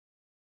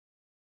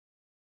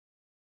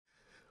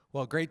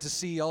Well, great to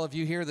see all of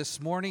you here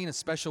this morning. A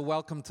special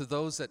welcome to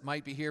those that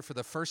might be here for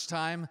the first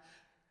time.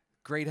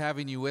 Great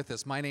having you with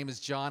us. My name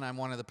is John. I'm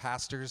one of the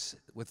pastors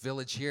with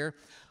Village here.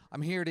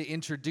 I'm here to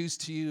introduce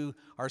to you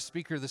our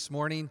speaker this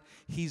morning.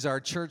 He's our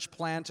church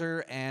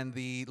planter and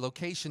the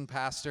location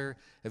pastor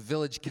at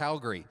Village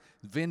Calgary,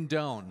 Vin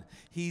Doan.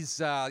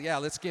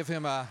 Let's give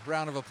him a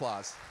round of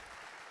applause.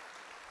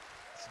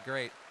 It's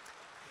great.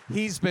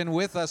 He's been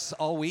with us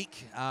all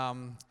week.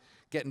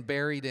 Getting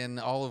buried in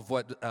all of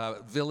what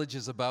Village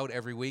is about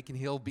every week, and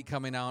he'll be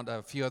coming out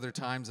a few other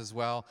times as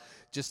well,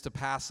 just to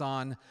pass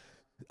on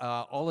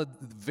all of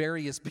the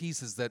various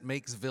pieces that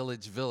makes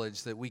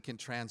Village that we can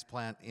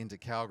transplant into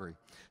Calgary.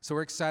 So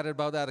we're excited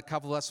about that. A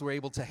couple of us were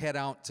able to head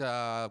out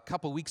a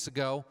couple weeks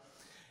ago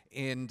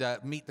and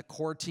meet the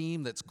core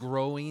team that's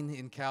growing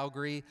in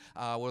Calgary.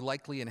 We'll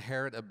likely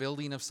inherit a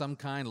building of some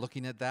kind,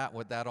 looking at that,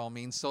 what that all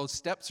means. So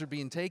steps are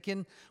being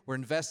taken. We're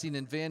investing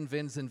in Vin.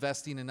 Vin's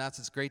investing in us.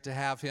 It's great to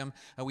have him.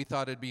 And we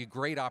thought it'd be a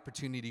great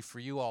opportunity for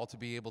you all to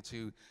be able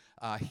to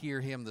hear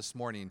him this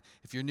morning.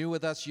 If you're new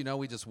with us, you know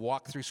we just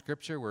walk through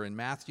Scripture. We're in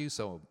Matthew,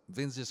 so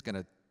Vin's just going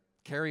to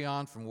carry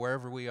on from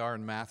wherever we are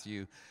in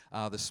Matthew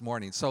this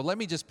morning. So let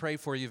me just pray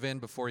for you, Vin,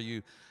 before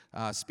you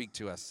speak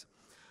to us.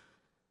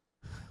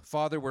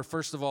 Father, we're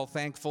first of all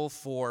thankful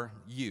for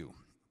you.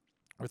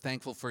 We're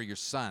thankful for your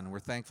Son. We're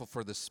thankful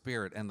for the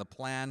Spirit and the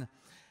plan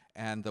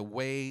and the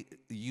way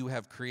you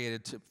have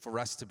created for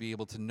us to be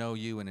able to know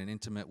you in an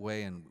intimate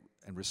way and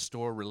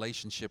restore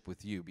relationship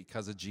with you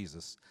because of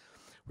Jesus.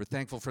 We're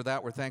thankful for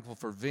that. We're thankful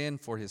for Vin,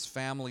 for his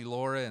family,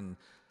 Laura, and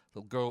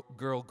little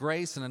girl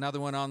Grace, and another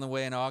one on the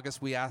way in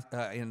August. We ask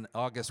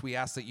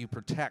that you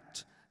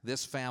protect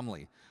this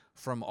family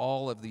from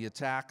all of the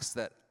attacks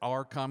that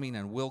are coming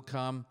and will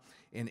come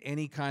in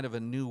any kind of a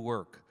new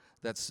work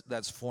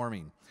that's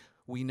forming.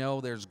 We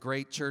know there's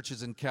great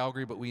churches in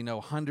Calgary, but we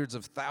know hundreds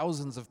of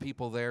thousands of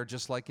people there,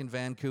 just like in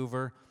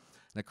Vancouver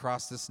and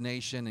across this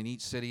nation, in each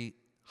city.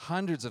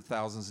 Hundreds of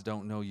thousands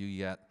don't know you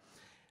yet.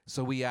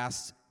 So we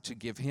ask to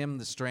give him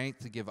the strength,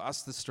 to give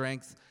us the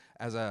strength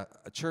as a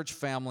church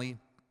family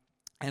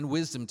and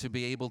wisdom to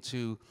be able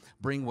to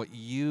bring what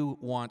you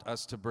want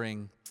us to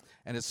bring.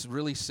 And it's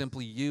really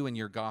simply you and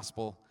your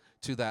gospel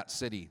to that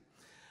city.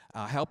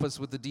 Help us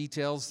with the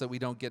details that we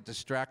don't get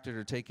distracted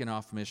or taken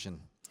off mission.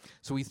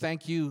 So we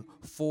thank you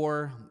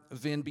for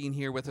Vin being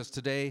here with us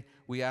today.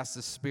 We ask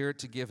the Spirit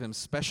to give him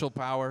special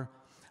power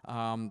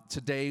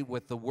today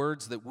with the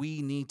words that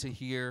we need to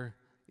hear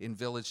in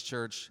Village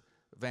Church,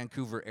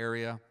 Vancouver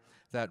area,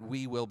 that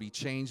we will be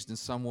changed in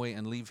some way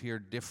and leave here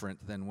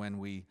different than when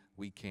we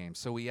came.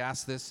 So we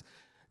ask this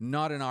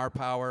not in our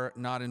power,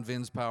 not in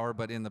Vin's power,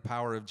 but in the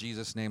power of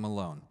Jesus' name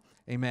alone.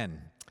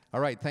 Amen. All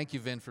right, thank you,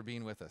 Vin, for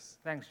being with us.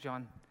 Thanks,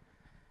 John.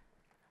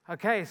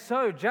 Okay,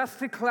 so just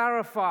to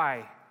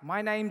clarify,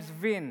 my name's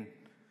Vin,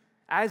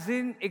 as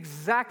in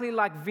exactly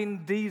like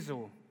Vin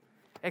Diesel,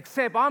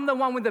 except I'm the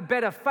one with the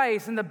better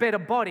face and the better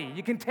body.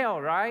 You can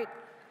tell, right?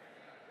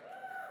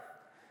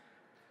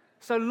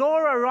 So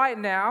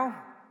Laura's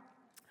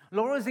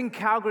in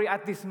Calgary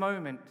at this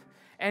moment,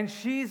 and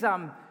she's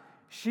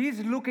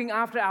looking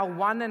after our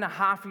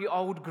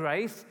 1.5-year-old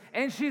Grace,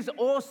 and she's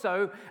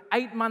also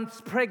 8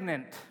 months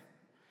pregnant.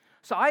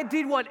 So I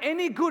did what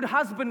any good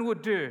husband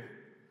would do.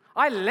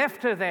 I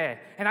left her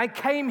there, and I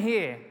came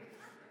here.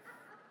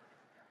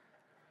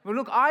 Well,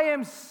 look, I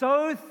am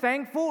so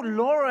thankful,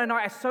 Laura and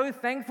I are so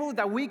thankful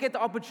that we get the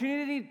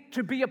opportunity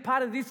to be a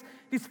part of this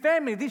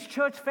family, this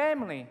church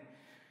family.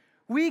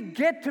 We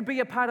get to be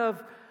a part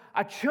of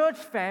a church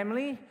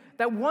family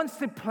that wants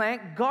to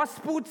plant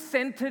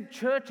gospel-centered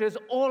churches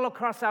all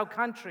across our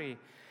country.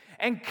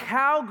 And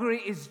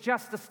Calgary is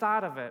just the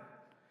start of it.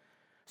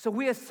 So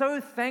we are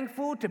so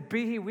thankful to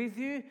be here with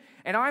you,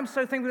 and I'm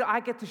so thankful that I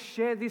get to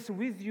share this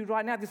with you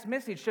right now, this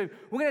message. So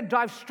we're going to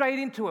dive straight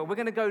into it. We're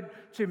going to go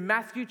to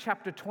Matthew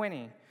chapter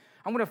 20.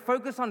 I'm going to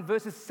focus on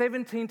verses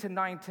 17 to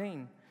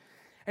 19.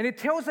 And it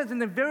tells us in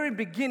the very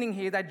beginning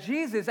here that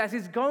Jesus, as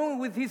he's going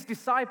with his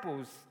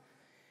disciples,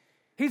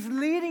 he's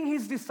leading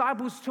his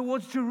disciples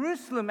towards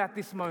Jerusalem at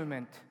this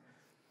moment.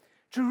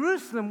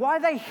 Jerusalem, why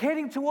are they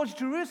heading towards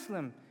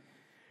Jerusalem?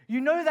 You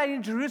know that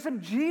in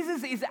Jerusalem,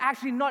 Jesus is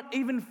actually not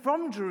even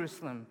from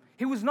Jerusalem.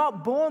 He was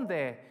not born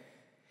there.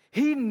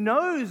 He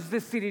knows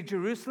the city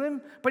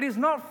Jerusalem, but he's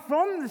not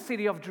from the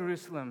city of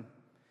Jerusalem.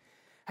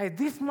 Hey,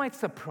 this might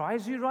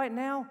surprise you right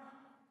now,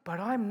 but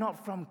I'm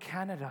not from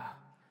Canada.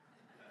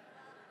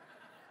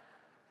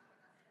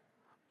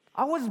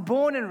 I was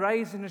born and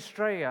raised in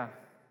Australia.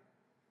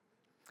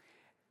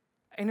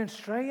 In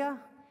Australia,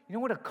 you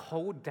know what a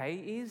cold day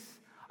is?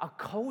 A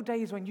cold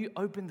day is when you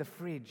open the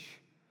fridge.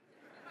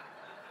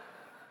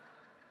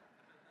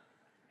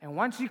 And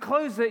once you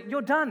close it,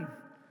 you're done.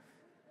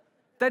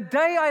 The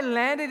day I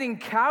landed in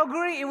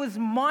Calgary, it was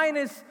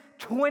minus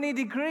 20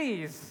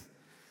 degrees.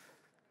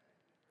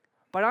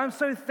 But I'm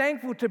so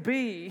thankful to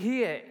be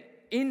here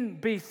in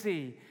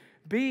BC,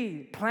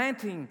 be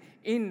planting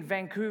in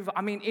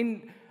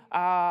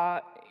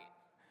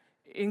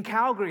in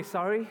Calgary,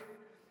 sorry.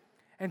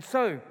 And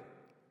so,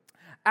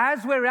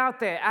 As we're out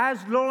there,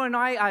 as Laura and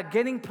I are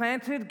getting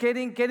planted,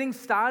 getting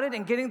started,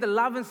 and getting the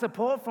love and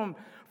support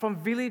from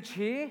Village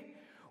here,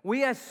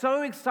 we are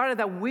so excited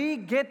that we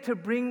get to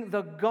bring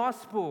the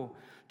gospel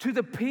to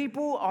the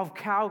people of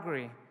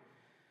Calgary.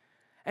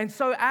 And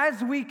so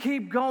as we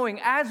keep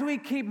going, as we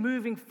keep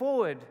moving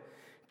forward,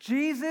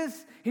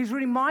 Jesus, he's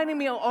reminding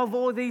me of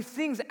all these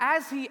things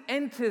as he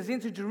enters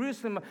into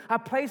Jerusalem, a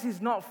place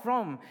he's not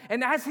from.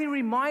 And as he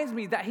reminds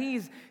me that he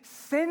is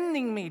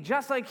sending me,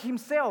 just like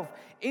himself,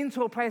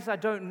 into a place I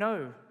don't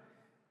know,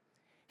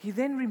 he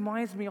then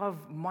reminds me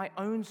of my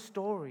own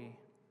story.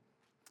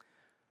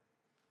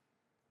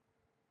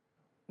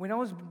 When I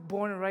was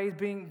born and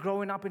raised,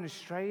 growing up in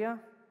Australia,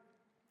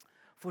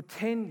 for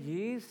 10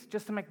 years,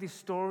 just to make this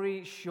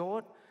story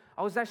short,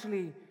 I was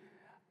actually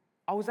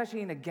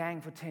in a gang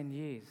for 10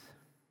 years.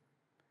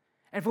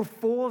 And for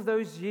 4 of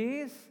those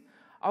years,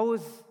 I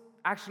was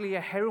actually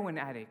a heroin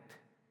addict.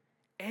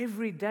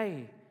 Every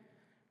day,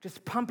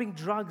 just pumping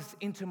drugs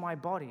into my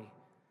body.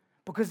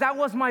 Because that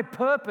was my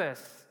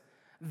purpose.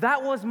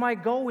 That was my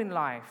goal in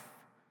life.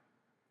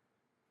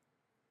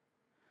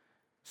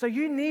 So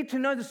you need to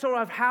know the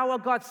story of how I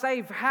got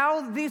saved,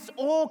 how this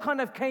all kind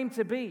of came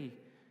to be.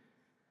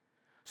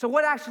 So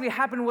what actually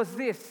happened was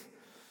this.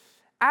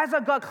 As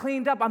I got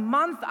cleaned up, a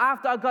month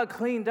after I got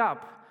cleaned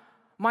up,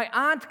 my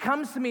aunt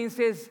comes to me and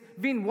says,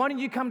 Vin, why don't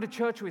you come to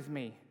church with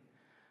me?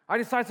 I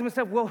decided to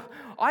myself, well,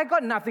 I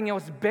got nothing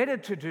else better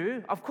to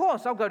do. Of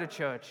course, I'll go to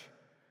church.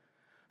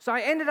 So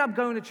I ended up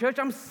going to church.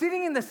 I'm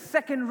sitting in the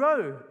second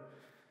row,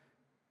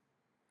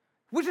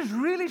 which is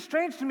really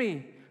strange to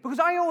me because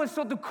I always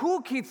thought the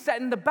cool kids sat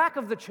in the back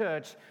of the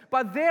church,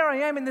 but there I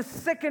am in the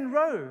second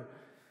row.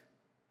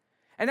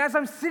 And as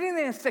I'm sitting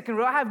there in the second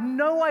row, I have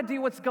no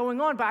idea what's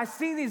going on, but I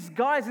see these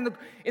guys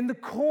in the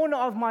corner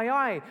of my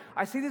eye.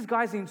 I see these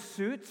guys in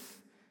suits,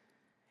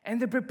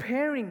 and they're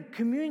preparing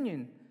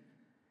communion.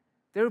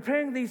 They're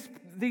preparing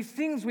these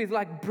things with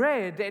like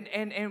bread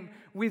and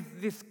with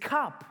this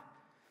cup.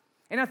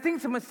 And I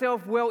think to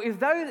myself, well, if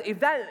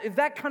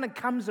that kind of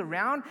comes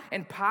around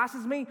and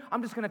passes me,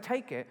 I'm just going to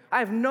take it. I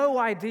have no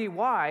idea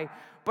why,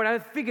 but I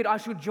figured I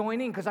should join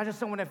in because I just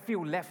don't want to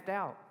feel left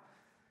out.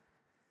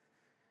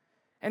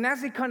 And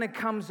as it kind of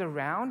comes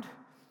around,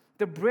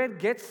 the bread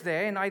gets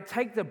there, and I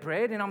take the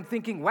bread, and I'm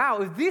thinking, wow,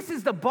 if this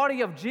is the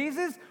body of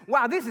Jesus,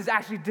 wow, this is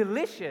actually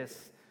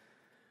delicious.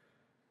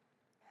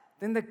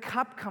 Then the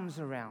cup comes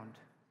around.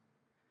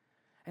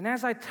 And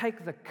as I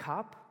take the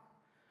cup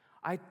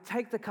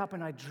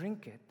and I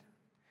drink it.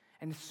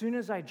 And as soon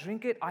as I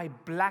drink it, I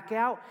black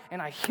out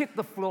and I hit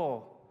the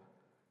floor.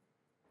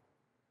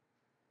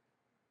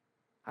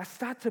 I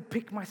start to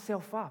pick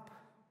myself up.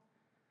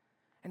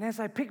 And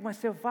as I pick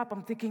myself up,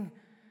 I'm thinking,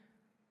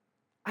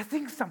 I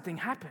think something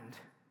happened.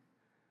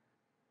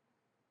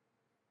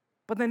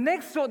 But the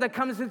next thought that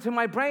comes into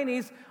my brain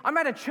is, I'm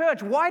at a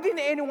church. Why didn't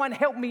anyone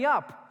help me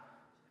up?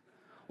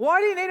 Why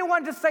didn't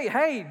anyone just say,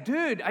 hey,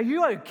 dude, are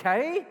you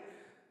okay?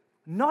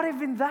 Not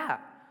even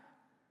that.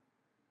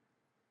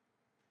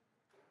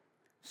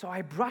 So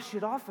I brush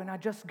it off and I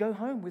just go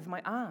home with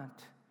my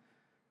aunt.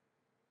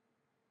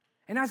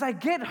 And as I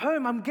get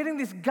home, I'm getting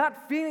this gut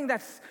feeling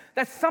that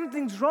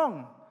something's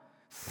wrong.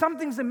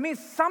 Something's amiss.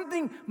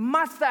 Something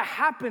must have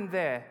happened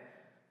there.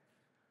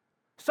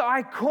 So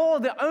I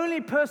called the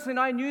only person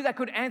I knew that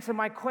could answer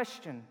my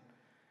question.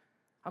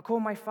 I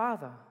called my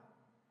father.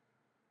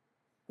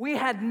 We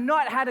had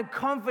not had a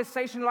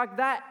conversation like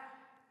that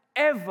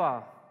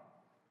ever.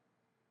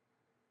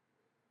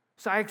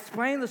 So I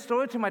explained the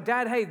story to my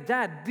dad. Hey,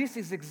 Dad, this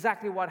is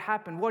exactly what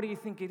happened. What do you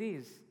think it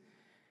is?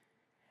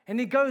 And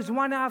he goes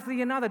one after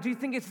the other. Do you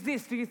think it's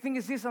this? Do you think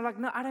it's this? I'm like,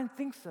 no, I don't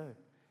think so.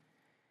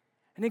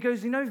 And he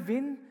goes, you know,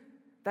 Vin,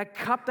 that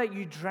cup that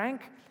you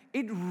drank,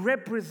 it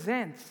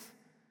represents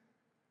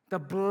the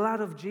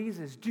blood of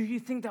Jesus. Do you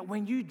think that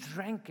when you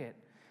drank it,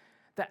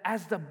 that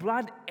as the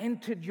blood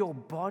entered your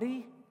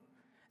body,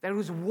 that it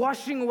was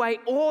washing away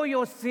all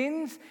your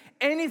sins,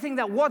 anything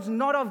that was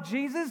not of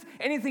Jesus,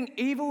 anything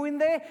evil in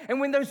there? And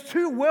when those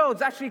two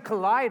worlds actually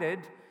collided,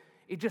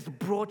 it just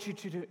brought you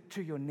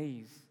to your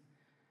knees.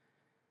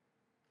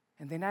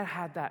 And then I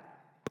had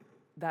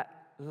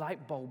that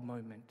light bulb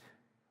moment.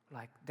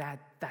 Like, Dad,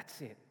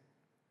 that's it.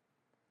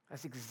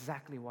 That's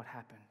exactly what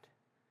happened.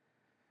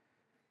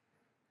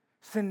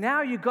 So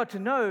now you got to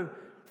know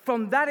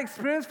from that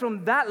experience,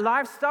 from that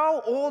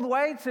lifestyle, all the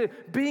way to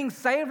being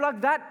saved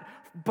like that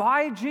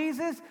by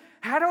Jesus,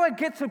 how do I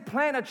get to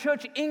plant a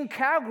church in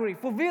Calgary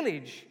for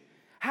Village?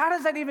 How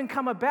does that even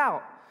come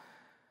about?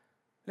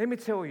 Let me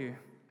tell you.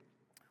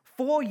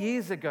 4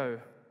 years ago,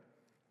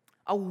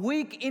 a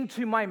week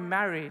into my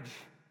marriage,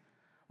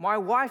 my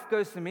wife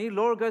goes to me,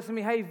 Laura goes to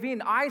me, hey,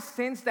 Vin, I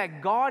sense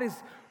that God is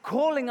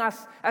calling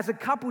us as a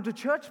couple to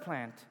church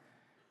plant.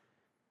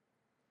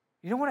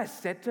 You know what I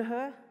said to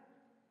her?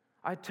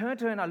 I turned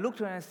to her and I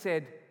looked at her and I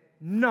said,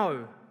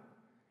 no,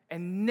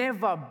 and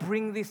never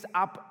bring this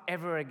up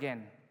ever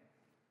again.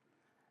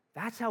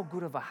 That's how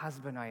good of a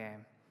husband I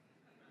am.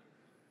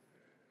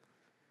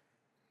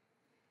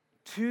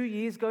 2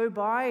 years go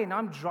by and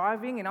I'm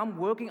driving and I'm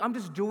working. I'm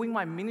just doing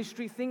my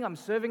ministry thing. I'm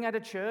serving at a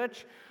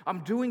church. I'm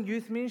doing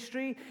youth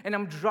ministry and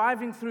I'm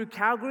driving through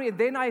Calgary. And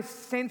then I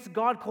sense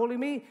God calling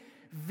me,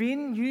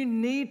 Vin, you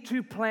need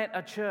to plant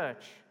a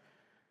church.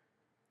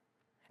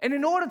 And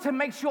in order to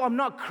make sure I'm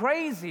not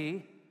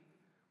crazy,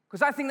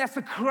 because I think that's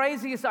the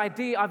craziest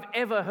idea I've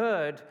ever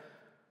heard,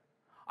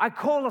 I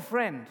call a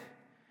friend.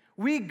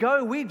 We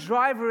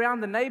drive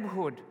around the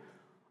neighborhood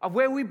of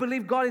where we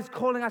believe God is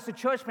calling us to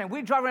church plant.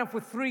 We drive around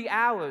for 3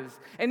 hours.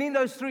 And in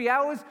those 3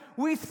 hours,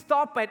 we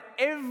stop at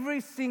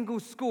every single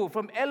school,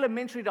 from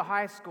elementary to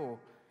high school.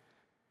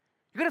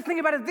 You got to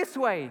think about it this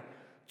way.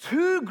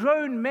 2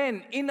 grown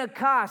men in a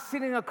car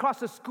sitting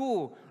across a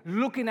school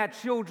looking at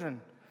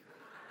children.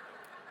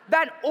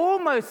 That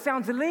almost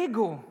sounds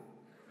illegal.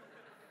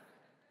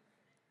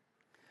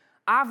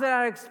 After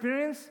that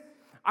experience,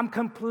 I'm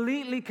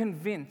completely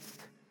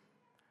convinced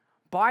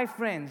by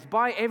friends,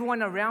 by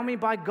everyone around me,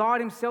 by God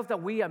Himself,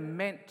 that we are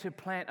meant to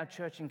plant a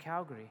church in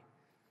Calgary.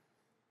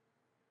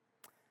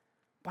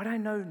 But I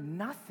know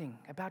nothing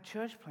about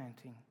church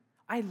planting.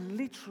 I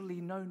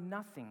literally know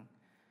nothing.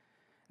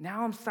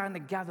 Now I'm starting to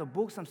gather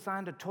books, I'm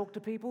starting to talk to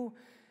people.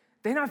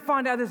 Then I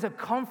find out there's a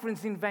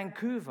conference in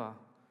Vancouver.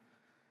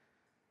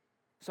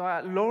 So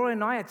Laura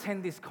and I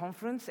attend this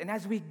conference, and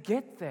as we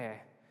get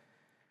there,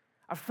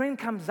 a friend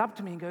comes up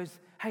to me and goes,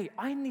 "Hey,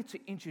 I need to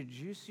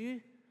introduce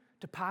you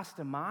to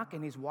Pastor Mark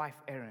and his wife,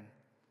 Erin."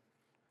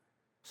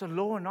 So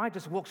Laura and I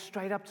just walk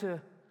straight up to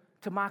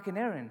Mark and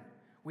Erin.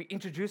 We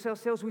introduce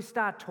ourselves, we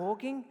start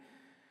talking,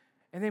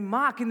 and then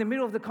Mark, in the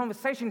middle of the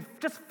conversation,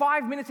 just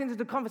 5 minutes into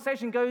the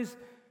conversation, goes,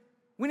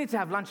 "We need to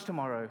have lunch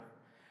tomorrow."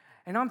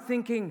 And I'm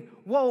thinking,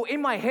 whoa,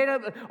 in my head,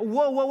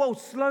 whoa,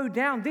 slow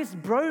down. This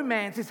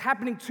bromance is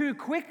happening too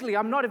quickly.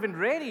 I'm not even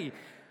ready.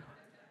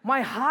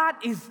 My heart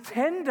is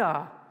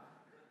tender.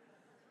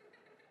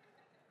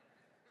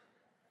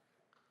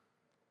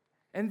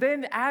 And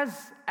then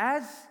as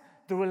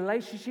the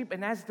relationship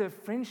and as the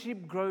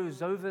friendship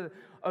grows over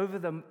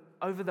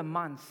the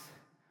months,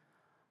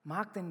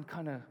 Mark then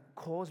kind of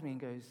calls me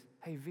and goes,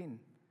 "Hey, Vin,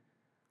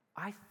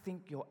 I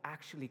think you're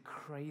actually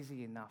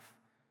crazy enough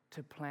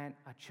to plant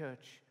a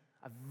church,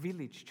 a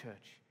village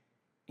church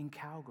in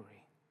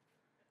Calgary."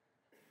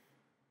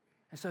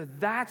 And so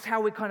that's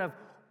how it kind of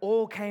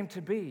all came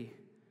to be.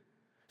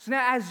 So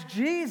now as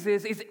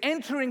Jesus is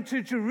entering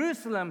to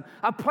Jerusalem,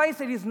 a place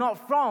that he's not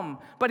from,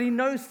 but he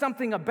knows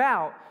something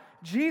about,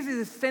 Jesus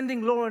is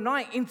sending Laura and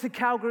I into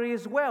Calgary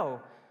as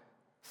well.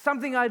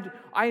 Something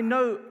I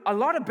know a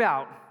lot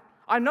about.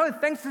 I know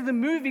thanks to the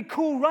movie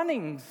Cool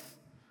Runnings.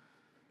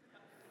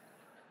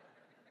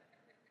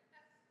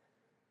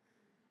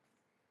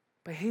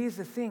 But here's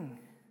the thing.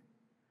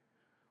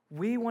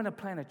 We want to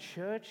plant a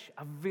church,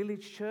 a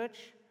village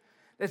church,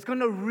 that's going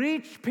to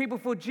reach people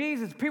for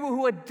Jesus, people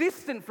who are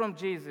distant from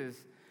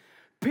Jesus,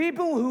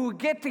 people who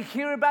get to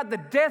hear about the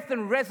death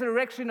and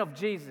resurrection of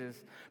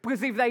Jesus.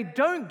 Because if they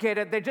don't get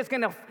it, they're just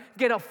going to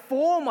get a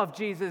form of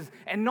Jesus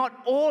and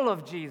not all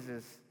of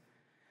Jesus.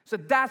 So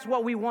that's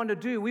what we want to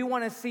do. We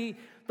want to see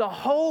the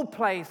whole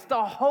place,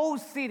 the whole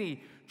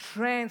city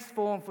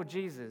transformed for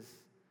Jesus.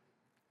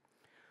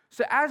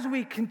 So as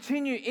we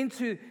continue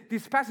into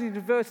this passage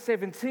in verse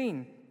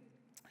 17,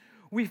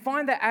 we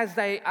find that as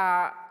they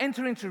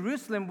enter into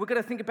Jerusalem, we're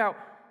going to think about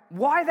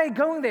why are they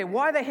going there?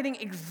 Why are they heading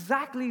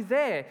exactly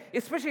there?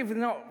 Especially if they're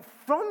not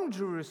from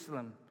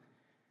Jerusalem.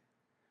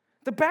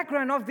 The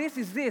background of this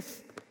is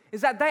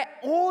that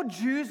all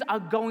Jews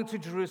are going to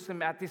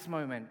Jerusalem at this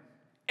moment.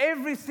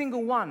 Every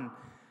single one.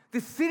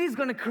 The city is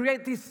going to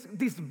create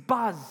this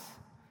buzz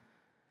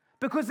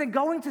because they're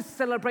going to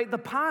celebrate the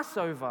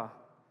Passover.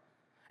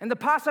 And the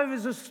Passover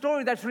is a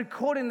story that's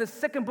recorded in the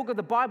second book of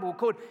the Bible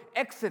called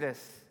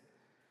Exodus.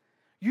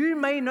 You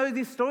may know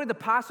this story, the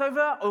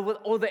Passover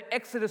or the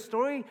Exodus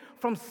story,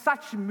 from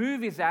such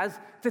movies as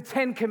The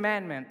Ten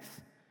Commandments.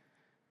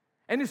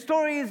 And the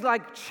story is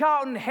like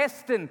Charlton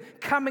Heston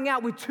coming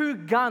out with 2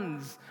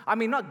 guns. I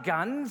mean, not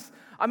guns.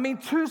 I mean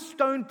 2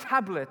 stone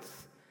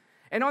tablets.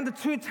 And on the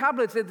 2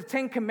 tablets, the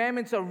 10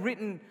 Commandments are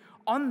written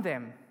on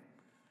them.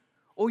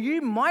 Or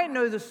you might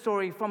know the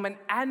story from an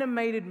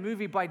animated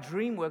movie by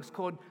DreamWorks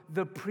called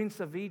The Prince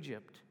of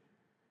Egypt.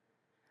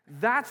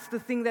 That's the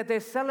thing that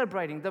they're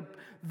celebrating,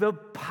 the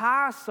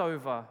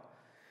Passover.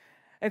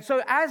 And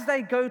so as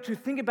they go to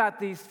think about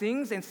these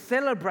things and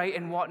celebrate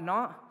and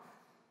whatnot,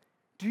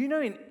 do you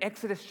know in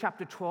Exodus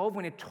chapter 12,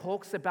 when it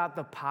talks about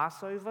the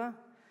Passover,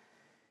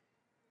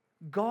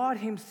 God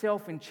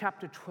himself in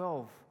chapter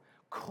 12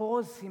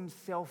 calls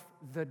himself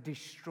the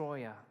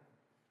destroyer.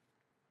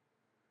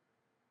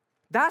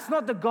 That's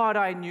not the God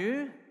I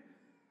knew.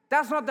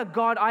 That's not the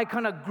God I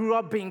kind of grew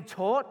up being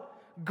taught.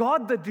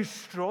 God the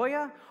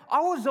destroyer. I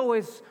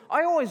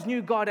always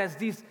knew God as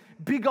this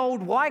big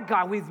old white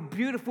guy with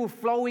beautiful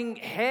flowing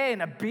hair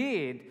and a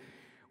beard,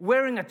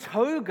 wearing a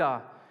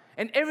toga,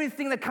 and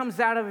everything that comes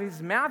out of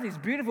his mouth is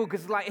beautiful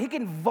because like he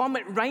can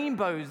vomit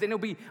rainbows and it'll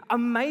be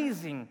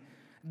amazing.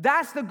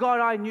 That's the God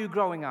I knew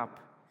growing up.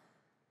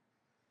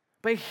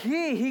 But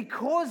here he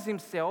calls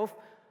himself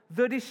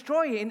the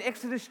destroyer in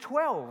Exodus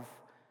 12.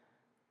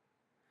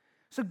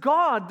 So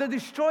God, the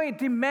destroyer,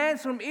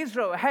 demands from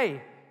Israel,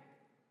 hey,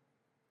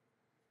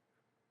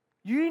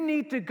 you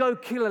need to go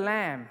kill a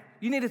lamb.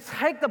 You need to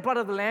take the blood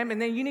of the lamb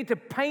and then you need to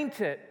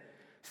paint it,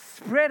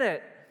 spread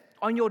it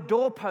on your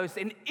doorpost.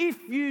 And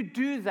if you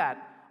do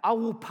that, I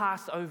will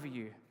pass over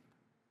you.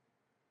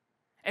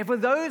 And for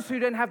those who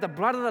don't have the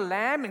blood of the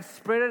lamb and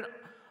spread it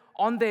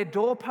on their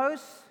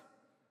doorposts,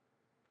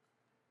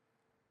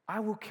 I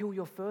will kill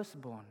your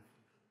firstborn.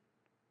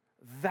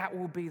 That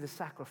will be the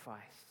sacrifice.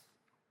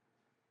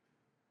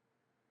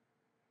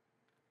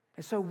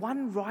 And so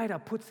one writer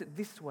puts it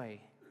this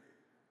way.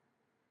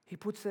 He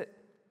puts it,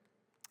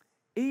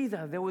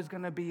 either there was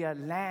going to be a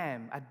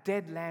lamb, a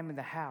dead lamb in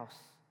the house,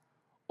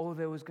 or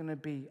there was going to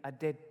be a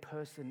dead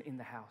person in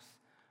the house.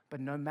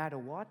 But no matter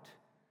what,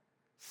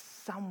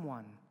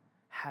 someone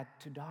had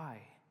to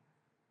die.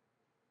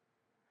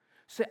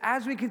 So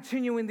as we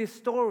continue in this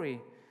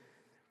story,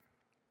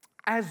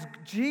 as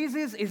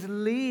Jesus is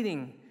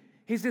leading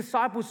his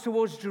disciples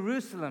towards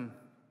Jerusalem,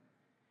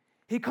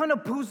 he kind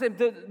of pulls them,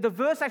 the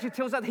verse actually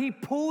tells us he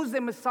pulls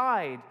them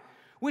aside,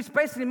 which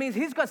basically means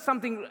he's got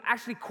something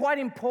actually quite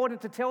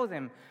important to tell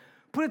them.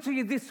 Put it to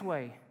you this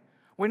way.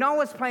 When I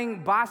was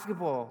playing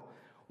basketball,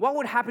 what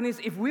would happen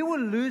is if we were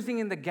losing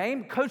in the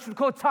game, coach would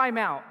call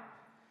timeout.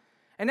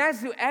 And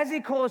as he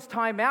calls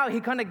timeout, he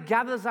kind of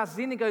gathers us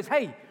in and goes,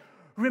 hey,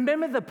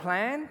 remember the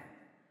plan?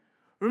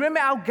 Remember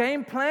our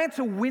game plan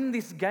to win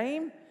this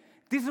game?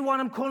 This is what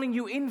I'm calling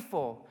you in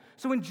for.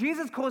 So when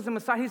Jesus calls them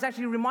aside, he's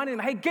actually reminding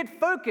them, hey, get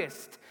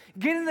focused.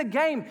 Get in the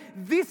game.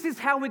 This is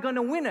how we're going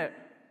to win it.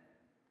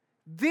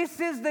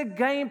 This is the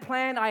game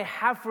plan I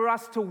have for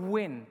us to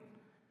win.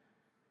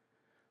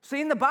 So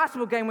in the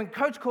basketball game, when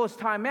coach calls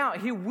timeout,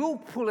 he will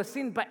pull us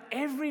in, but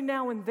every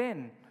now and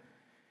then,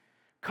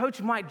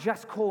 coach might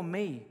just call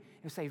me.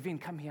 He'll say, Vin,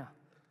 come here.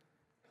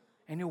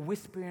 And he'll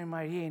whisper in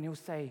my ear and he'll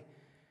say,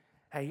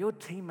 hey, your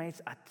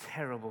teammates are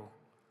terrible.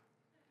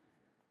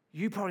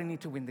 You probably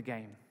need to win the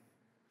game.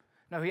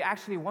 No, he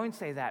actually won't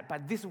say that,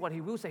 but this is what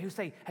he will say. He'll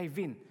say, hey,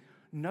 Vin,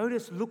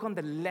 look on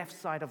the left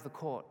side of the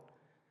court.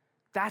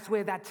 That's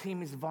where that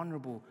team is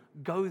vulnerable.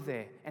 Go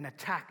there and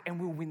attack and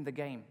we'll win the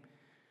game.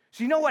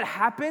 So you know what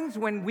happens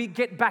when we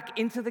get back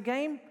into the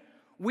game?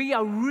 We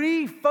are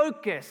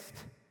refocused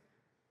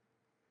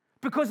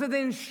because of the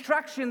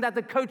instruction that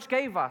the coach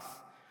gave us.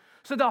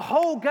 So the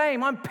whole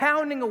game, I'm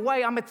pounding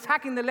away, I'm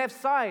attacking the left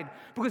side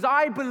because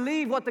I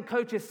believe what the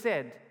coach has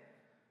said.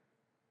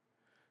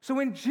 So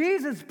when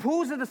Jesus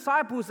pulls the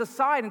disciples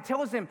aside and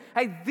tells them,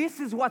 hey, this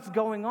is what's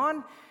going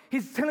on,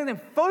 he's telling them,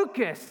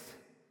 focus.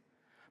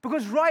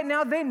 Because right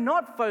now they're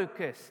not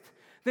focused.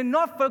 They're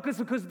not focused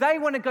because they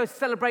want to go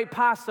celebrate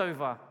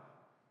Passover,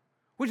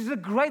 which is a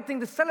great thing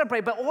to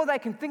celebrate, but all they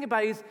can think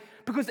about is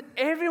because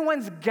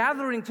everyone's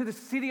gathering to the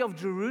city of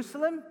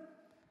Jerusalem,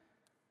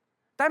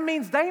 that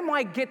means they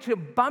might get to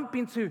bump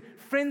into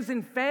friends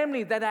and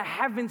family that I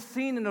haven't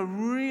seen in a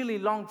really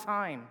long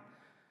time.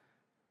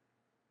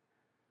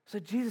 So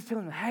Jesus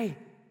telling them, hey,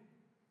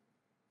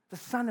 the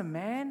Son of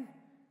Man,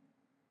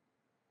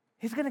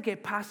 he's going to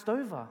get passed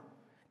over,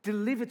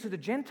 delivered to the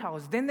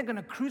Gentiles. Then they're going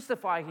to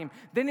crucify him.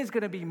 Then he's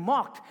going to be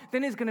mocked.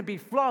 Then he's going to be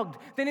flogged.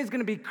 Then he's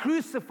going to be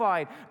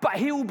crucified. But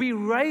he will be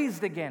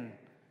raised again.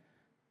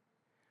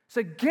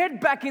 So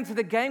get back into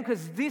the game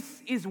because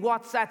this is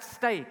what's at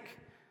stake.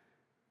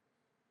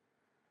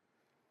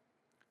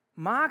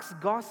 Mark's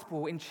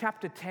gospel in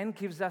chapter 10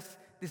 gives us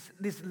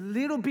this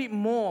little bit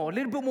more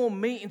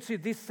meat into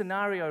this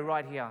scenario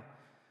right here.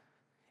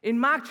 In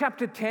Mark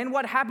chapter 10,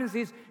 what happens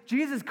is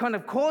Jesus kind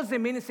of calls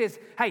them in and says,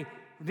 hey,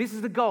 this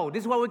is the goal.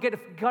 This is what we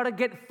got to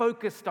get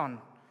focused on.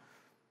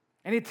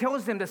 And he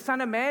tells them the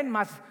Son of Man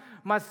must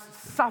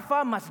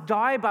suffer, must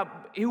die,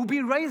 but he will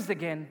be raised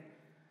again.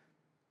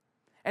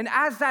 And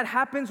as that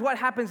happens, what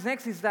happens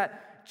next is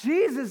that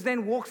Jesus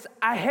then walks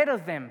ahead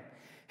of them.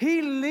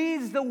 He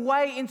leads the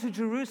way into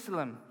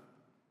Jerusalem.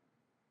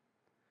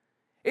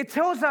 It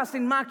tells us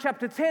in Mark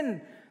chapter 10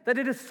 that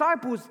the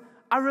disciples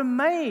are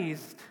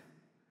amazed.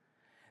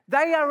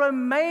 They are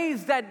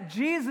amazed that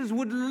Jesus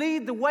would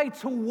lead the way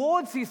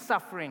towards his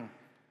suffering.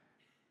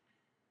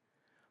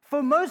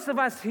 For most of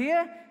us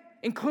here,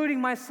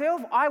 including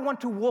myself, I want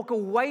to walk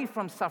away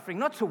from suffering,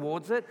 not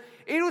towards it.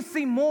 It will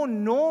seem more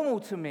normal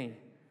to me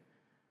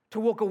to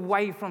walk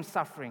away from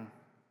suffering.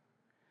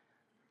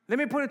 Let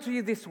me put it to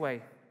you this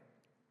way.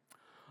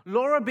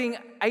 Laura being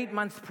 8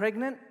 months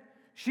pregnant,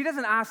 she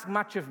doesn't ask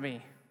much of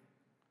me.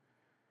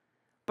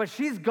 But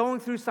she's going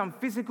through some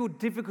physical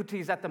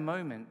difficulties at the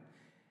moment.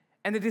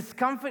 And the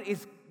discomfort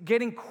is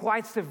getting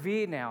quite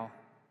severe now.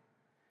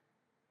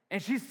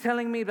 And she's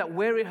telling me that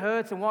where it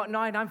hurts and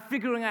whatnot, and I'm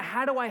figuring out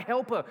how do I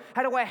help her?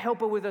 How do I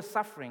help her with her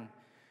suffering?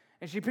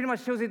 And she pretty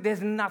much tells me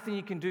there's nothing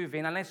you can do,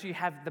 Vin, unless you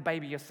have the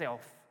baby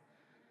yourself.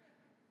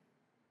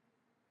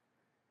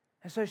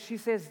 And so she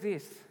says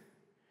this.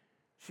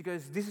 She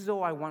goes, this is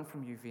all I want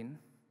from you, Vin.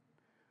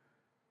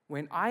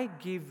 When I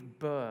give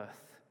birth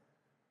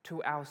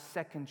to our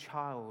second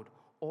child,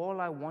 all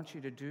I want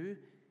you to do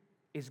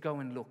is go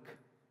and look.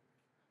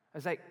 I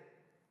was like,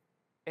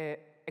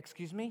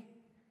 Excuse me?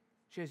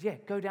 She goes, yeah,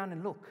 go down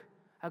and look.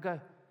 I go,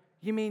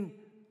 you mean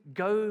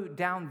go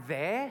down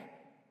there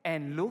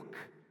and look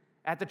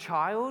at the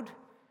child?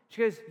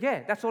 She goes,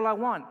 yeah, that's all I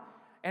want.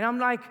 And I'm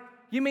like,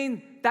 you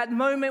mean that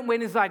moment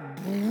when it's like,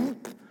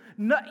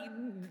 no,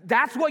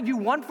 that's what you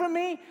want from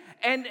me?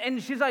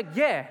 And she's like,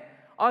 yeah.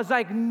 I was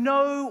like,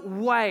 no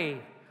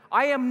way.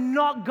 I am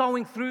not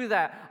going through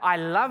that. I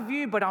love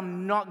you, but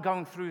I'm not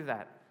going through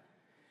that.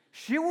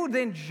 She will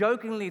then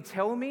jokingly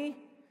tell me,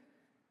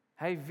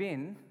 hey,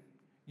 Vin,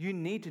 you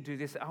need to do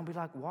this. I'll be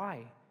like,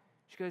 why?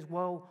 She goes,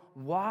 well,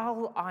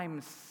 while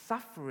I'm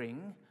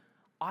suffering,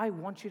 I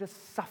want you to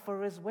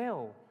suffer as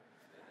well.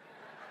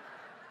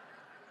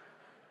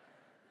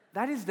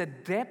 That is the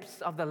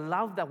depths of the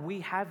love that we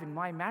have in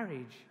my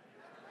marriage.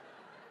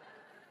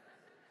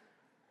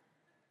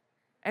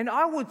 And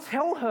I would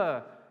tell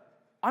her,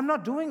 I'm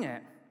not doing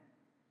it.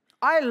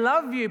 I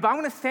love you, but I'm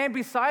going to stand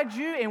beside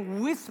you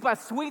and whisper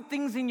sweet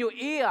things in your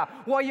ear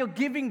while you're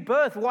giving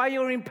birth, while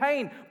you're in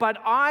pain. But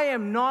I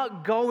am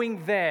not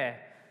going there.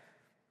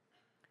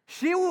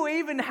 She will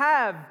even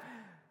have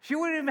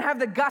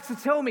the guts to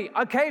tell me,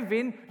 okay,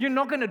 Vin, you're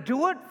not going to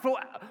do it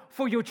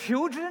for your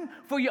children,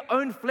 for your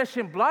own flesh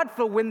and blood,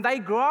 for when they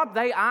grow up,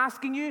 they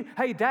asking you,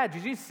 hey, Dad,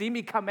 did you see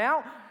me come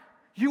out?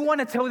 You want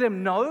to tell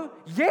them no?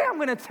 Yeah, I'm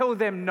going to tell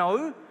them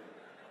no.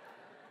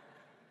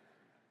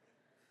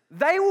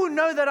 They will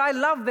know that I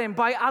love them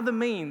by other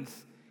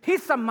means.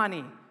 Here's some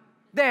money.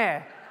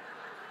 There.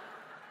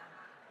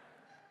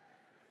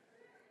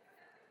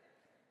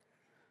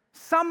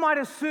 Some might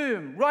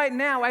assume right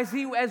now, as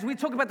we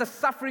talk about the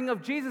suffering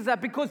of Jesus,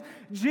 that because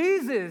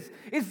Jesus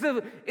is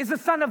the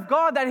Son of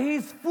God, that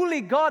He's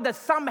fully God, that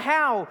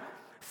somehow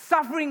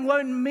suffering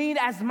won't mean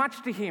as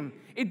much to Him.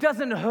 It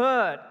doesn't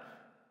hurt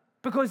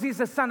because He's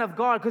the Son of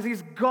God, because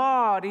He's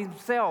God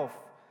Himself.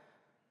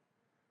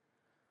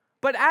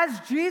 But as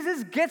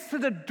Jesus gets to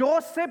the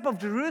doorstep of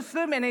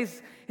Jerusalem and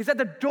he's at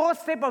the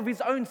doorstep of His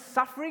own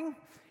suffering,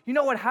 you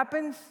know what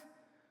happens?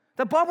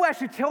 The Bible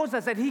actually tells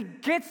us that He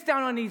gets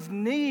down on His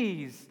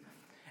knees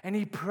and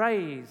He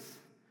prays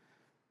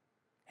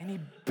and He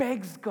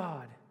begs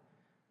God,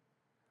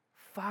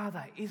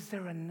 Father, is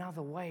there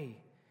another way?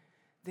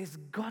 There's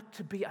got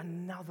to be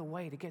another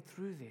way to get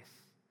through this.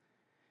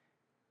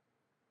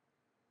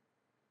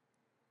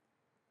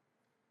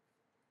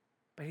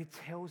 But He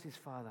tells His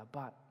Father,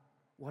 but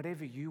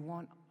whatever you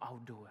want,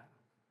 I'll do it.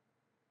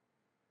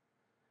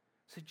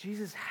 So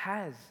Jesus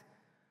has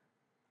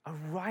a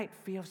right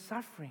fear of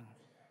suffering.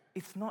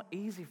 It's not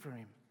easy for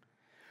Him.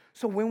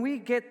 So when we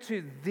get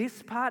to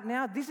this part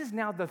now, this is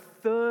now the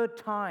third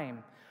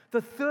time.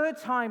 The third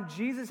time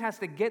Jesus has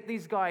to get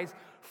these guys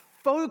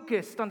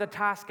focused on the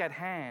task at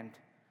hand.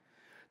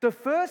 The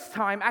first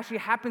time actually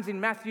happens in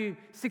Matthew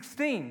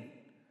 16.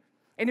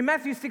 And in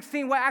Matthew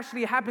 16, what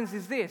actually happens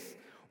is this.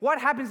 What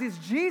happens is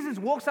Jesus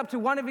walks up to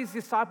one of His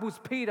disciples,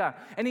 Peter,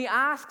 and He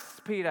asks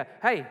Peter,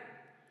 hey,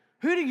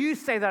 who do you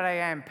say that I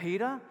am,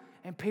 Peter?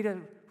 And Peter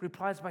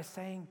replies by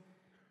saying,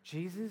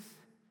 Jesus,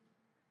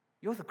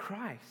 you're the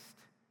Christ.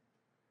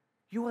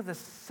 You are the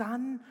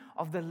Son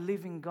of the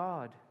living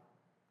God.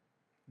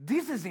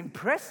 This is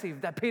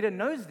impressive that Peter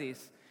knows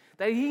this,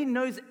 that he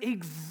knows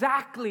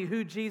exactly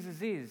who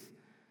Jesus is.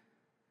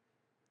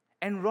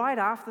 And right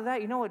after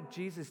that, you know what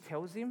Jesus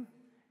tells him?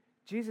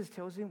 Jesus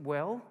tells him,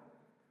 well,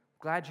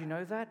 glad you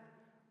know that,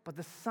 but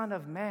the Son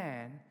of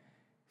Man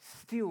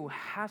still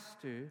has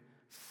to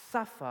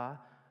suffer,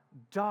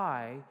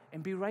 die,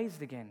 and be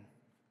raised again.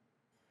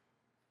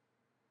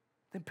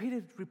 Then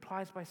Peter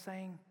replies by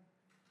saying,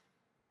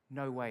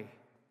 no way.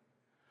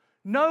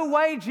 No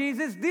way,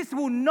 Jesus, this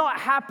will not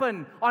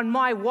happen on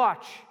my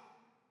watch.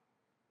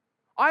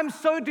 I'm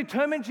so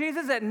determined,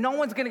 Jesus, that no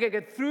one's going to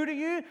get through to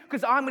you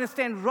because I'm going to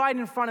stand right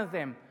in front of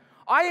them.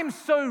 I am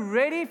so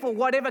ready for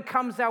whatever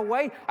comes our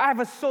way. I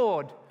have a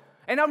sword,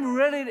 and I'm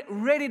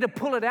ready to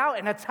pull it out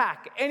and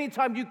attack.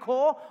 Anytime you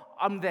call,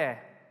 I'm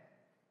there.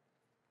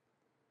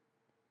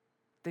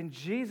 Then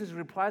Jesus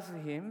replies to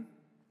him,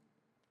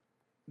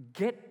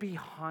 get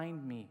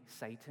behind me,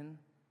 Satan.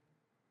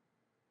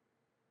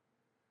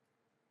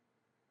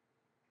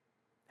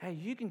 Hey,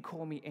 you can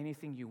call me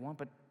anything you want,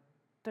 but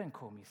don't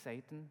call me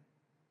Satan.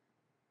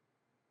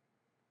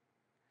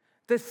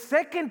 The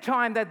second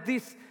time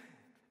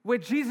where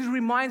Jesus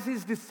reminds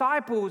His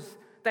disciples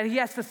that He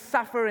has to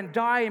suffer and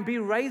die and be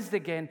raised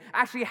again,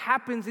 actually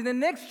happens in the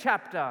next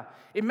chapter,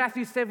 in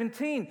Matthew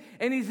 17.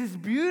 And it's this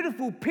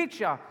beautiful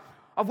picture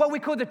of what we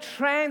call the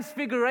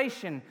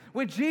transfiguration,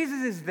 where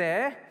Jesus is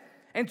there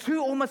and two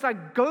almost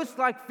like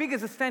ghost-like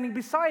figures are standing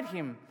beside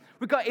Him.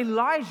 We've got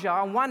Elijah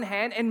on one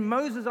hand and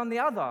Moses on the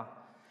other.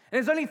 And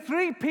there's only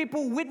 3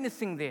 people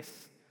witnessing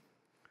this.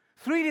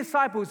 3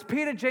 disciples,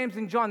 Peter, James,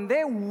 and John.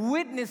 They're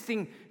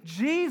witnessing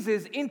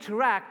Jesus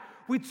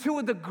interact with 2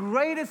 of the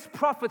greatest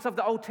prophets of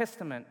the Old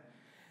Testament.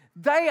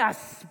 They are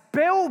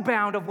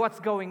spellbound of what's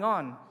going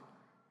on.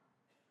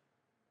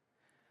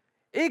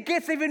 It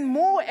gets even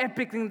more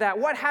epic than that.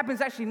 What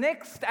happens actually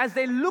next, as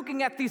they're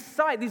looking at this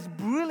sight, this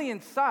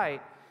brilliant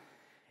sight,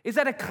 is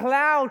that a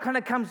cloud kind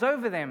of comes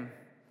over them.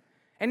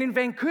 And in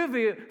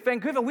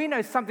Vancouver, we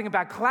know something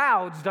about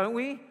clouds, don't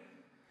we?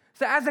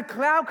 So as a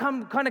cloud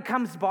kind of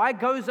comes by,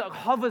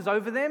 hovers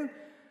over them,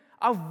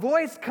 a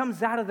voice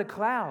comes out of the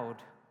cloud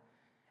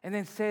and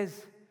then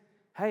says,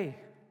 "Hey,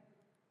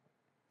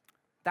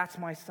 that's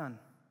my son.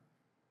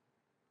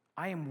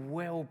 I am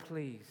well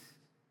pleased.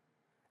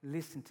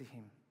 Listen to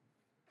him."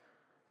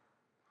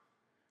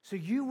 So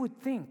you would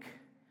think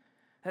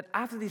that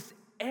after this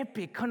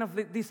epic, kind of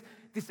this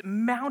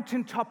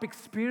mountaintop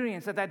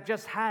experience that they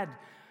just had,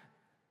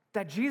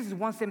 that Jesus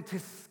wants them to,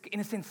 in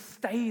a sense,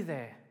 stay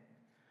there.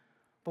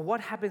 But what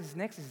happens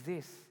next is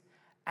this.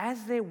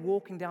 As they're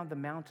walking down the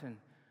mountain,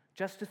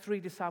 just the 3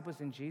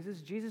 disciples and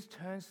Jesus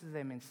turns to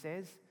them and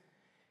says,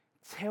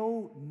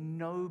 "Tell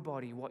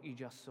nobody what you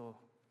just saw."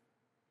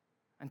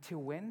 Until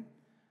when?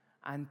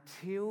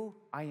 Until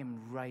I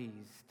am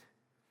raised.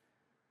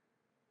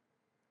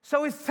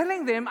 So he's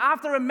telling them,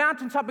 after a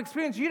mountaintop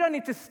experience, you don't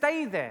need to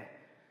stay there.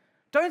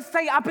 Don't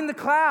stay up in the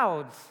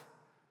clouds.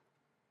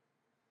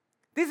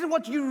 This is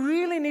what you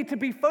really need to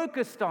be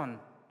focused on.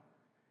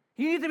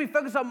 You need to be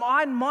focused on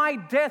my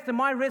death and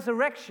my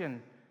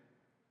resurrection.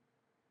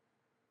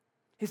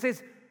 He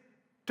says,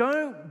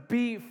 don't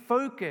be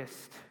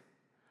focused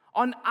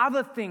on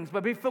other things,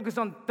 but be focused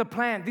on the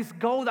plan, this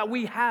goal that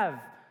we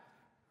have.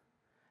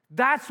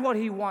 That's what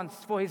he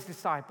wants for his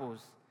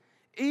disciples,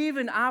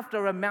 even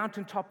after a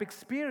mountaintop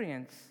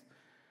experience.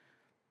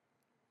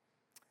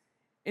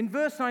 In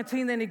verse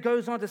 19, then he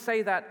goes on to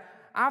say that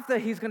after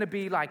he's going to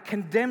be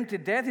condemned to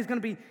death, he's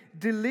going to be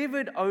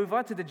delivered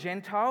over to the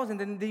Gentiles and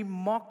then be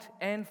mocked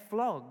and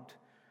flogged.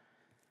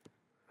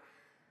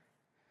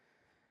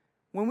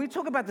 When we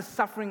talk about the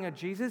suffering of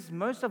Jesus,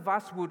 most of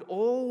us would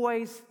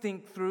always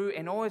think through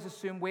and always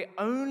assume we're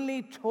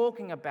only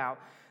talking about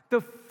the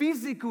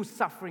physical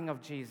suffering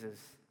of Jesus.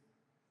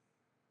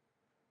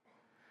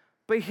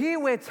 But here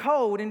we're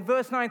told in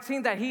verse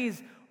 19 that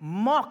he's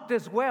mocked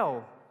as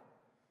well.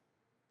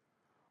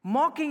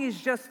 Mocking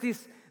is just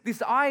this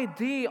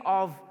idea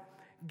of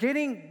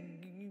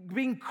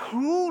being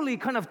cruelly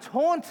kind of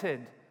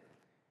taunted.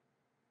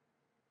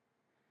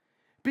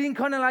 Being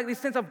kind of like this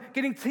sense of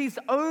getting teased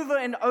over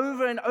and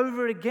over and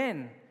over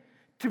again.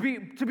 To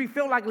be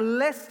felt like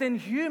less than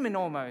human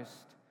almost.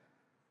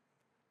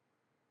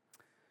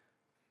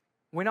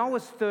 When I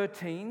was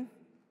 13,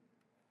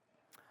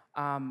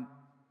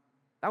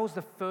 that was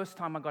the first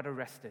time I got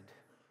arrested.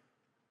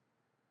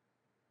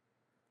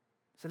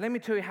 So let me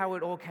tell you how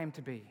it all came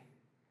to be.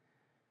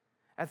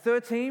 At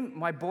 13,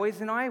 my boys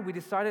and I, we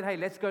decided, hey,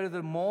 let's go to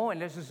the mall and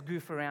let's just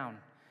goof around.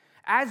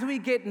 As we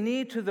get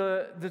near to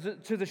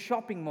the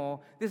shopping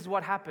mall, this is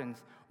what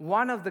happens.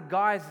 One of the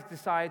guys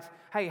decides,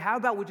 hey, how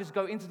about we just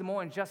go into the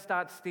mall and just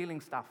start stealing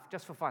stuff,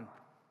 just for fun,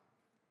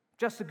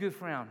 just to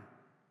goof around.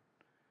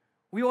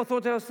 We all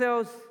thought to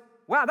ourselves,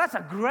 wow, that's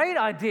a great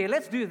idea,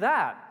 let's do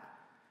that.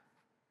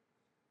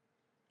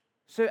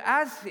 So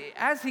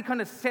as he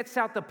kind of sets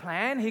out the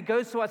plan, he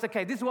goes to us,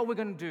 okay, this is what we're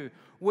going to do.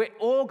 We're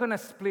all going to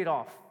split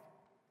off,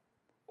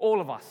 all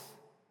of us.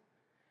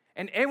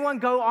 And everyone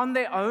go on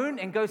their own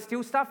and go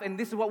steal stuff, and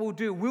this is what we'll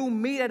do. We'll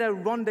meet at a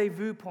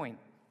rendezvous point.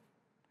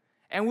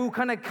 And we'll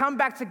kind of come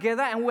back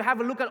together and we'll have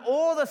a look at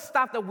all the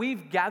stuff that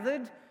we've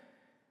gathered,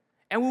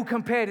 and we'll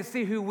compare to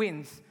see who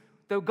wins.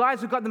 The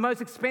guys who got the most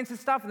expensive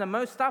stuff and the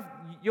most stuff,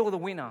 you're the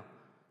winner.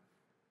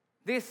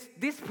 This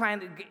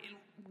plan,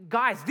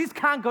 guys, this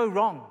can't go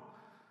wrong.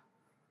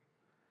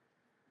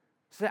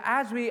 So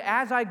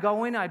as I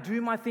go in, I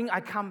do my thing, I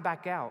come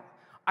back out.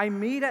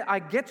 I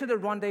get to the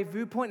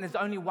rendezvous point, and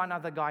there's only one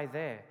other guy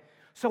there.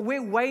 So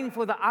we're waiting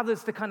for the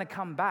others to kind of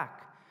come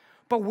back.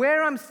 But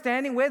where I'm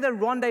standing, where the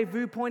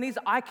rendezvous point is,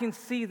 I can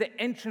see the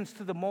entrance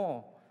to the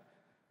mall.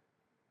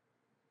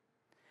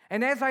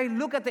 And as I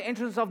look at the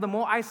entrance of the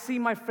mall, I see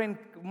my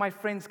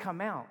friends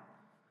come out.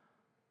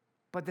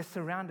 But they're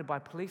surrounded by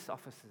police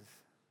officers.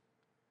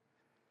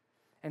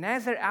 And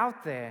as they're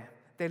out there,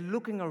 they're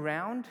looking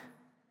around.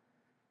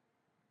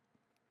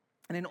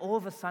 And then all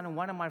of a sudden,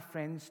 one of my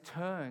friends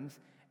turns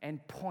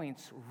and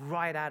points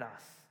right at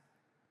us.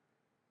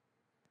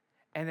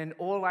 And then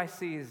all I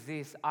see is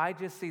this. I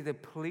just see the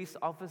police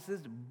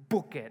officers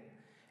book it.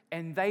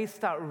 And they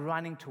start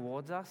running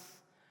towards us.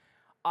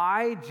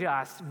 I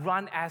just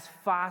run as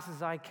fast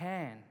as I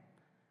can.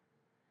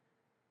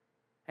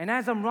 And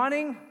as I'm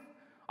running,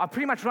 I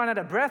pretty much run out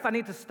of breath. I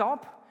need to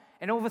stop.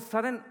 And all of a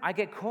sudden, I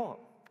get caught.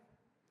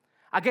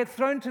 I get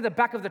thrown to the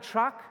back of the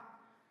truck.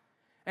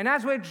 And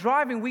as we're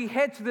driving, we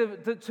head to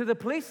the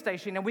police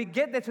station, and we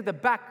get there to the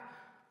back.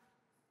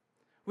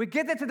 We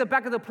get there to the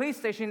back of the police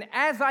station.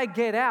 As I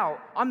get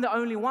out, I'm the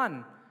only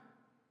one.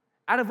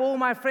 Out of all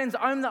my friends,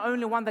 I'm the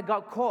only one that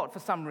got caught for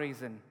some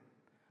reason.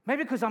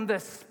 Maybe because I'm the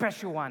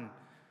special one.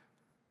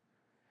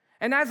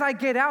 And as I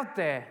get out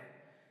there,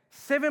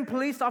 7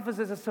 police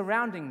officers are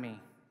surrounding me.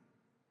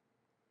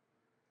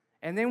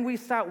 And then we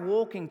start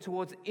walking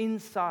towards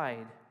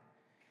inside.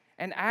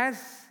 And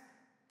as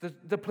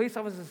the police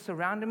officers are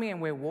surrounding me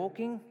and we're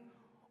walking,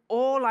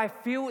 all I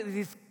feel is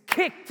this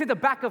kick to the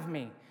back of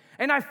me.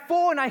 And I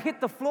fall and I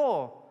hit the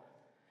floor.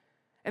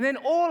 And then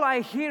all I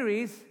hear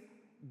is,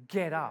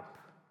 get up.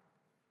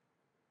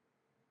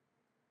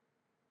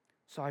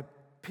 So I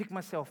pick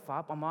myself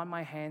up. I'm on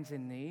my hands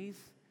and knees.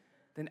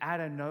 Then out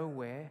of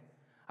nowhere,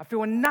 I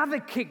feel another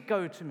kick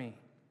go to me.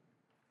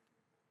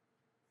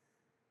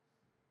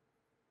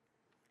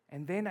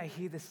 And then I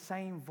hear the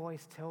same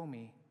voice tell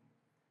me,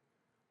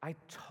 I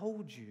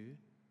told you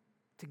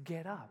to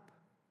get up.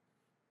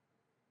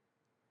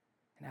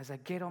 And as I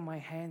get on my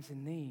hands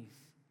and knees,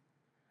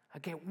 I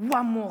get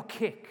one more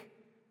kick.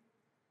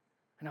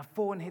 And I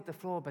fall and hit the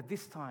floor, but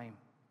this time,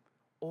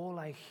 all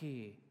I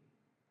hear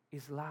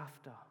is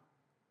laughter.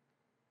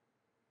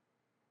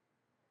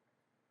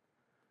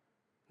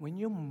 When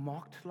you're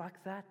mocked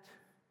like that,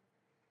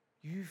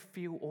 you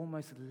feel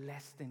almost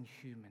less than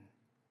human.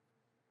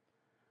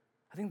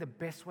 I think the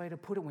best way to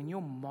put it, when you're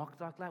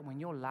mocked like that, when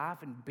you're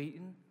laughed and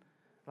beaten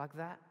like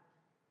that,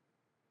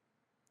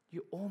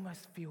 you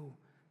almost feel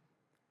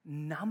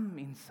numb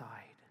inside.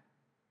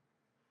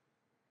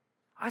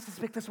 I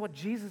suspect that's what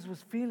Jesus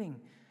was feeling.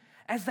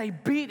 As they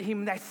beat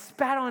him, they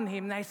spat on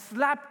him, they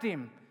slapped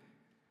him.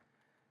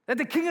 That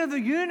the King of the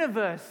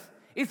universe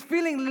is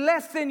feeling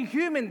less than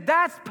human.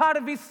 That's part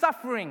of his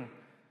suffering.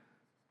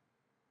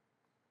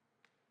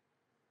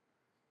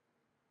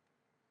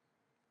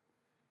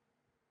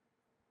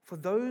 For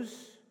those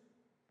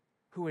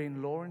who are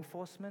in law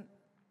enforcement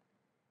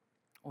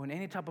or in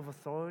any type of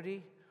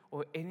authority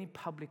or any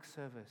public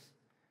service,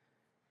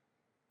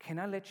 can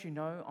I let you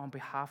know on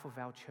behalf of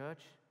our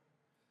church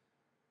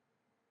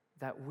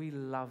that we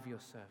love your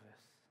service.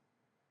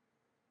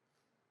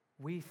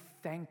 We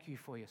thank you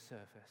for your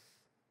service.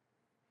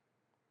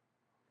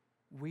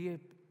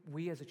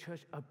 We as a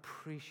church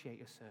appreciate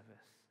your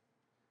service.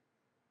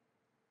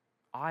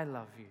 I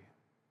love you.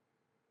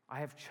 I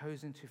have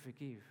chosen to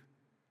forgive.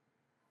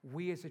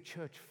 We as a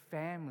church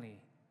family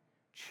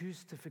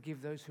choose to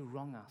forgive those who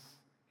wrong us.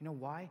 You know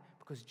why?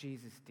 Because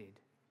Jesus did.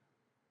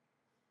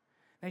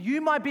 Now you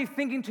might be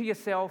thinking to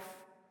yourself,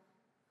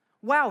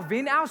 wow,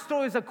 Vin, our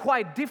stories are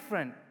quite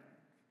different.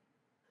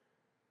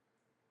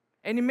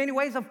 And in many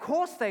ways, of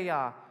course they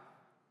are.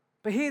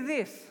 But hear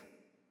this.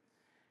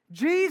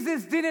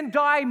 Jesus didn't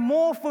die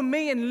more for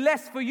me and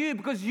less for you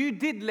because you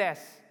did less.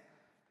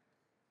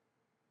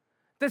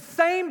 The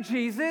same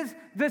Jesus,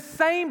 the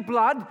same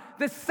blood,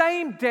 the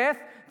same death,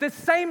 the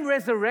same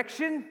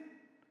resurrection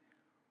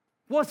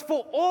was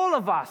for all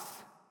of us.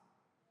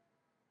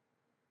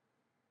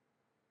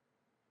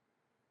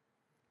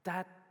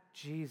 That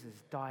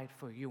Jesus died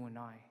for you and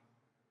I.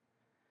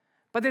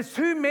 But there's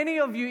too many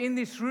of you in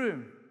this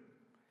room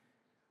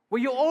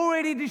where you're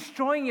already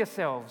destroying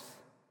yourselves.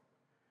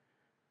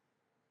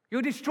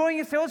 You're destroying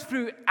yourselves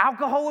through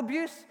alcohol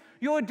abuse.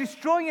 You're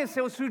destroying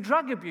yourselves through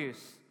drug abuse.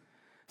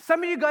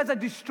 Some of you guys are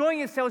destroying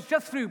yourselves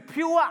just through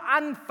pure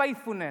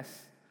unfaithfulness.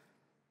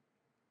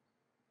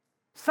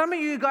 Some of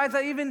you guys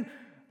are even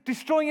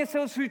destroying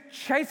yourselves through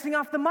chasing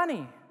after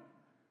money.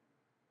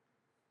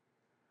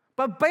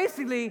 But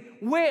basically,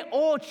 we're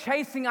all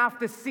chasing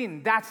after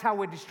sin. That's how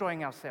we're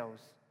destroying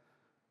ourselves.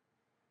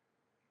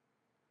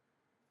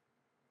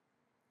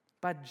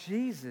 But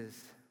Jesus,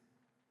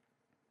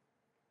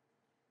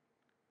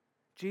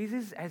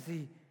 as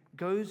he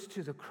goes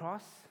to the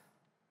cross,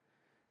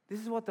 this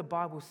is what the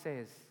Bible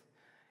says.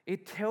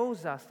 It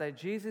tells us that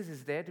Jesus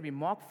is there to be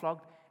mocked,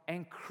 flogged,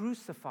 and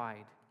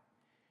crucified.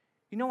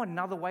 You know,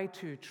 another way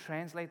to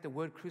translate the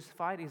word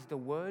crucified is the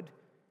word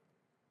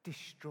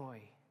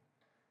destroy.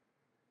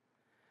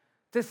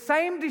 The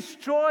same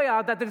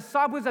destroyer that the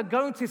disciples are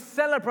going to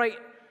celebrate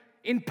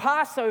in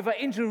Passover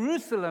in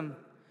Jerusalem,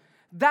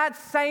 that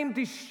same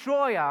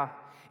destroyer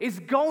is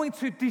going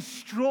to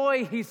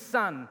destroy his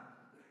son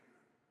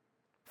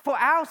for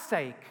our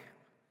sake.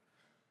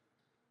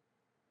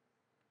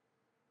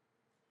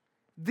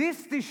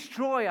 This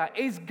destroyer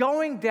is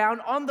going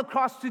down on the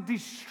cross to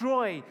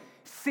destroy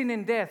sin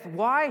and death.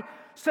 Why?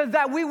 So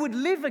that we would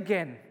live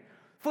again.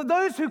 For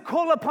those who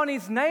call upon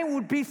his name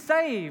would be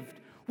saved,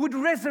 would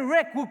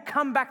resurrect, would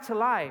come back to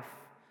life.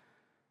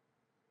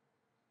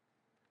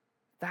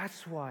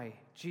 That's why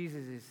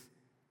Jesus is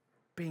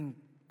being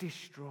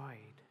destroyed.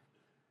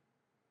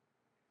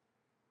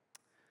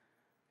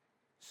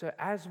 So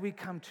as we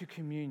come to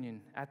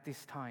communion at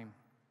this time,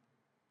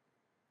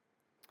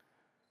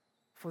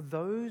 for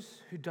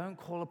those who don't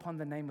call upon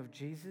the name of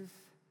Jesus,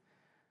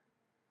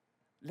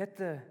 let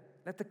the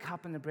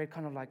cup and the bread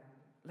kind of like,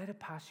 let it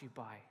pass you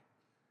by.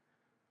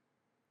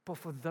 But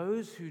for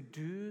those who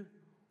do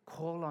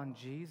call on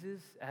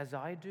Jesus, as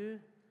I do,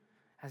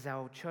 as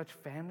our church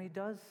family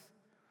does,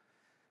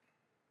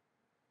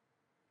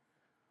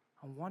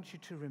 I want you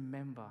to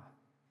remember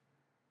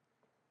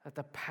that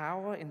the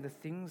power in the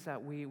things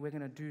that we're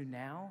going to do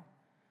now,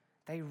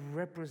 they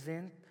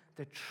represent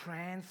the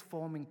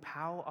transforming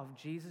power of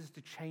Jesus to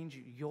change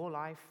your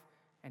life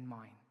and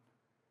mine.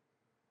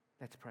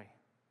 Let's pray.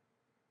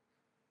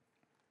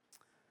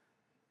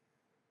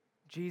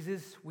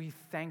 Jesus, we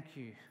thank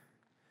you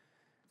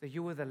that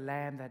you were the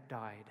Lamb that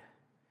died,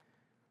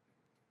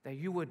 that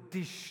you were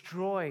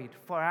destroyed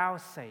for our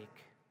sake,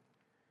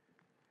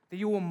 that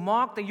you were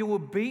mocked, that you were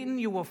beaten,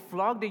 you were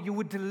flogged, that you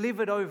were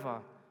delivered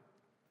over.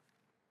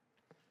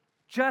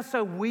 just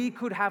so we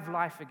could have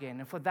life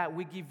again. And for that,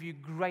 we give you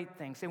great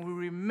thanks. And we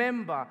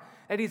remember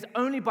that it is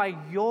only by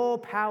your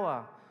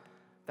power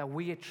that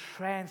we are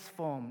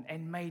transformed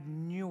and made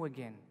new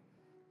again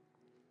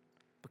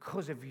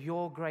because of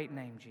your great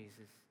name,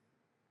 Jesus.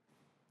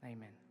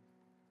 Amen.